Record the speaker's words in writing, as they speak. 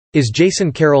Is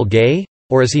Jason Carroll gay?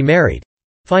 Or is he married?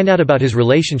 Find out about his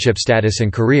relationship status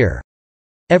and career.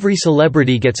 Every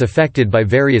celebrity gets affected by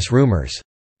various rumors.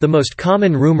 The most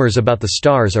common rumors about the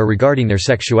stars are regarding their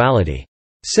sexuality.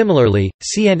 Similarly,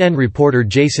 CNN reporter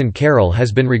Jason Carroll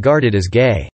has been regarded as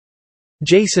gay.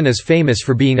 Jason is famous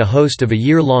for being a host of a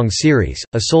year-long series,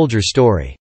 A Soldier's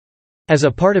Story. As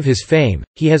a part of his fame,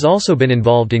 he has also been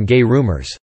involved in gay rumors.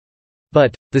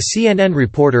 But, the CNN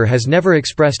reporter has never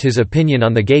expressed his opinion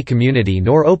on the gay community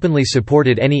nor openly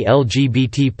supported any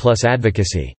LGBT+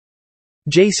 advocacy.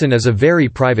 Jason is a very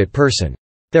private person.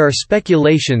 There are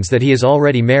speculations that he is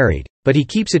already married, but he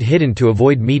keeps it hidden to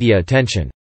avoid media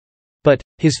attention. But,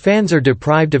 his fans are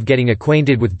deprived of getting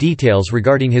acquainted with details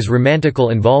regarding his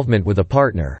romantical involvement with a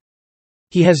partner.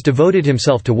 He has devoted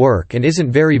himself to work and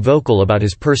isn't very vocal about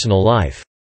his personal life.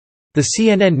 The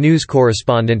CNN news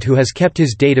correspondent who has kept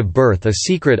his date of birth a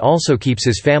secret also keeps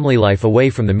his family life away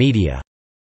from the media.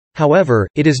 However,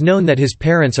 it is known that his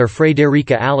parents are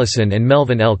Frederica Allison and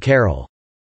Melvin L. Carroll.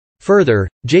 Further,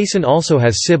 Jason also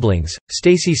has siblings,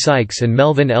 Stacey Sykes and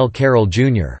Melvin L. Carroll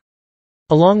Jr.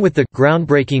 Along with the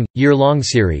groundbreaking, year-long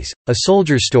series, A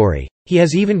Soldier's Story, he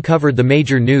has even covered the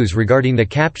major news regarding the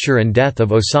capture and death of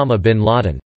Osama bin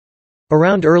Laden.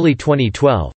 Around early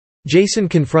 2012, Jason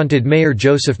confronted Mayor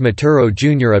Joseph Maturo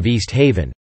Jr. of East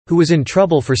Haven, who was in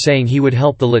trouble for saying he would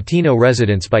help the Latino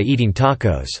residents by eating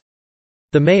tacos.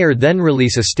 The mayor then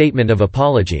released a statement of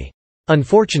apology.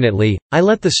 "Unfortunately, I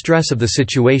let the stress of the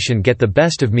situation get the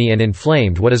best of me and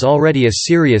inflamed what is already a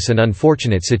serious and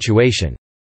unfortunate situation."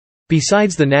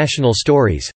 Besides the national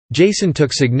stories, Jason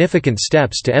took significant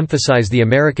steps to emphasize the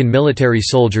American military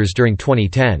soldiers during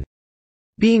 2010.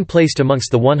 Being placed amongst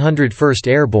the 101st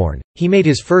Airborne, he made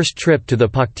his first trip to the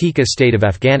Paktika state of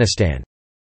Afghanistan.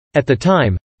 At the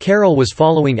time, Carroll was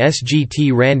following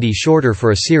SGT Randy Shorter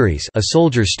for a series, A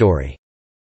Soldier's Story.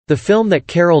 The film that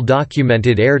Carroll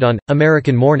documented aired on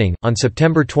American Morning on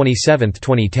September 27,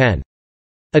 2010.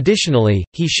 Additionally,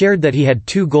 he shared that he had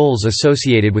two goals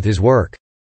associated with his work.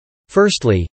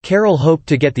 Firstly, Carroll hoped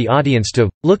to get the audience to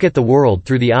look at the world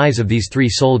through the eyes of these three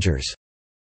soldiers.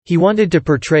 He wanted to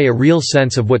portray a real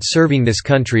sense of what serving this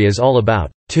country is all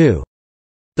about, too.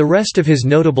 The rest of his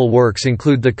notable works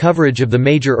include the coverage of the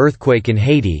major earthquake in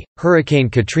Haiti, Hurricane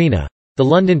Katrina, the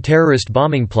London terrorist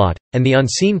bombing plot, and the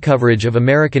on-scene coverage of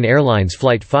American Airlines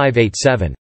Flight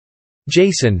 587.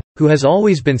 Jason, who has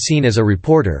always been seen as a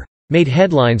reporter, made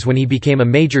headlines when he became a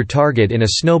major target in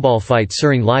a snowball fight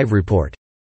during Live Report.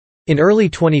 In early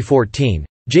 2014,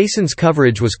 Jason's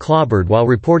coverage was clobbered while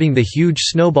reporting the huge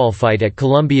snowball fight at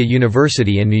Columbia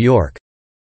University in New York.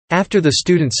 After the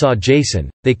students saw Jason,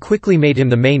 they quickly made him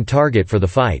the main target for the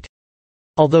fight.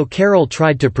 Although Carroll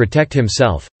tried to protect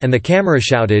himself, and the camera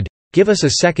shouted, "Give us a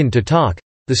second to talk,"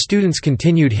 the students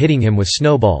continued hitting him with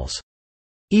snowballs.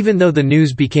 Even though the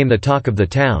news became the talk of the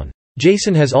town,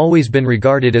 Jason has always been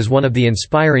regarded as one of the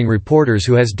inspiring reporters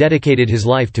who has dedicated his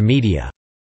life to media.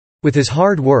 With his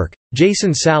hard work,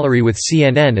 Jason's salary with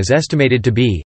CNN is estimated to be